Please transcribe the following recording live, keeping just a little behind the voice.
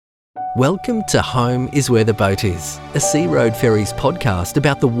Welcome to Home is Where the Boat Is, a Sea Road Ferries podcast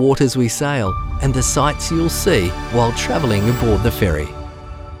about the waters we sail and the sights you'll see while travelling aboard the ferry.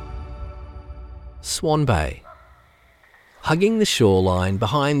 Swan Bay. Hugging the shoreline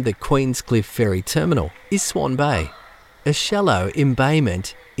behind the Queenscliff ferry terminal is Swan Bay, a shallow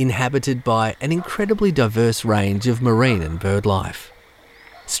embayment inhabited by an incredibly diverse range of marine and bird life.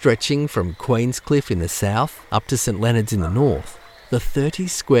 Stretching from Queenscliff in the south up to St Leonards in the north, the 30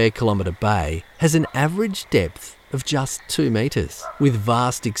 square kilometre bay has an average depth of just 2 metres, with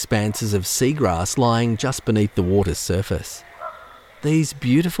vast expanses of seagrass lying just beneath the water's surface. These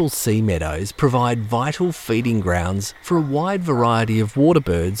beautiful sea meadows provide vital feeding grounds for a wide variety of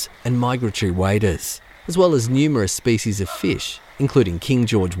waterbirds and migratory waders, as well as numerous species of fish, including King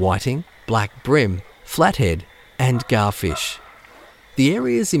George whiting, black bream, flathead and garfish. The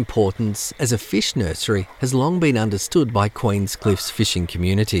area's importance as a fish nursery has long been understood by Queenscliff's fishing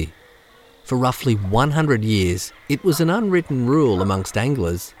community. For roughly 100 years, it was an unwritten rule amongst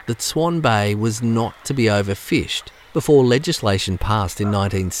anglers that Swan Bay was not to be overfished before legislation passed in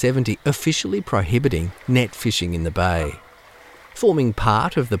 1970 officially prohibiting net fishing in the bay. Forming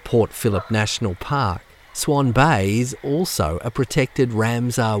part of the Port Phillip National Park, Swan Bay is also a protected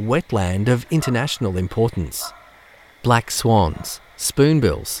Ramsar wetland of international importance. Black swans,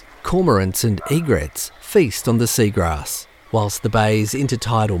 spoonbills, cormorants and egrets feast on the seagrass, whilst the bay's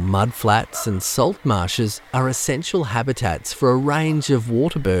intertidal mudflats and salt marshes are essential habitats for a range of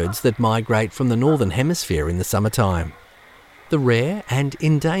waterbirds that migrate from the Northern Hemisphere in the summertime. The rare and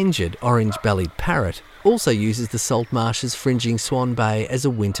endangered Orange-Bellied Parrot also uses the salt marshes fringing Swan Bay as a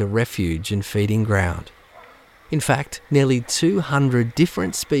winter refuge and feeding ground. In fact, nearly 200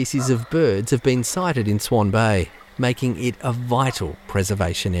 different species of birds have been sighted in Swan Bay, making it a vital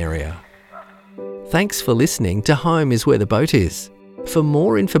preservation area. Thanks for listening to Home is Where the Boat Is. For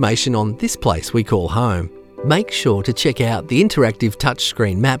more information on this place we call home, make sure to check out the interactive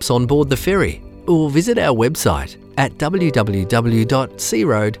touchscreen maps on board the ferry or visit our website at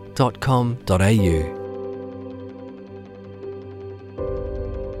www.searoad.com.au.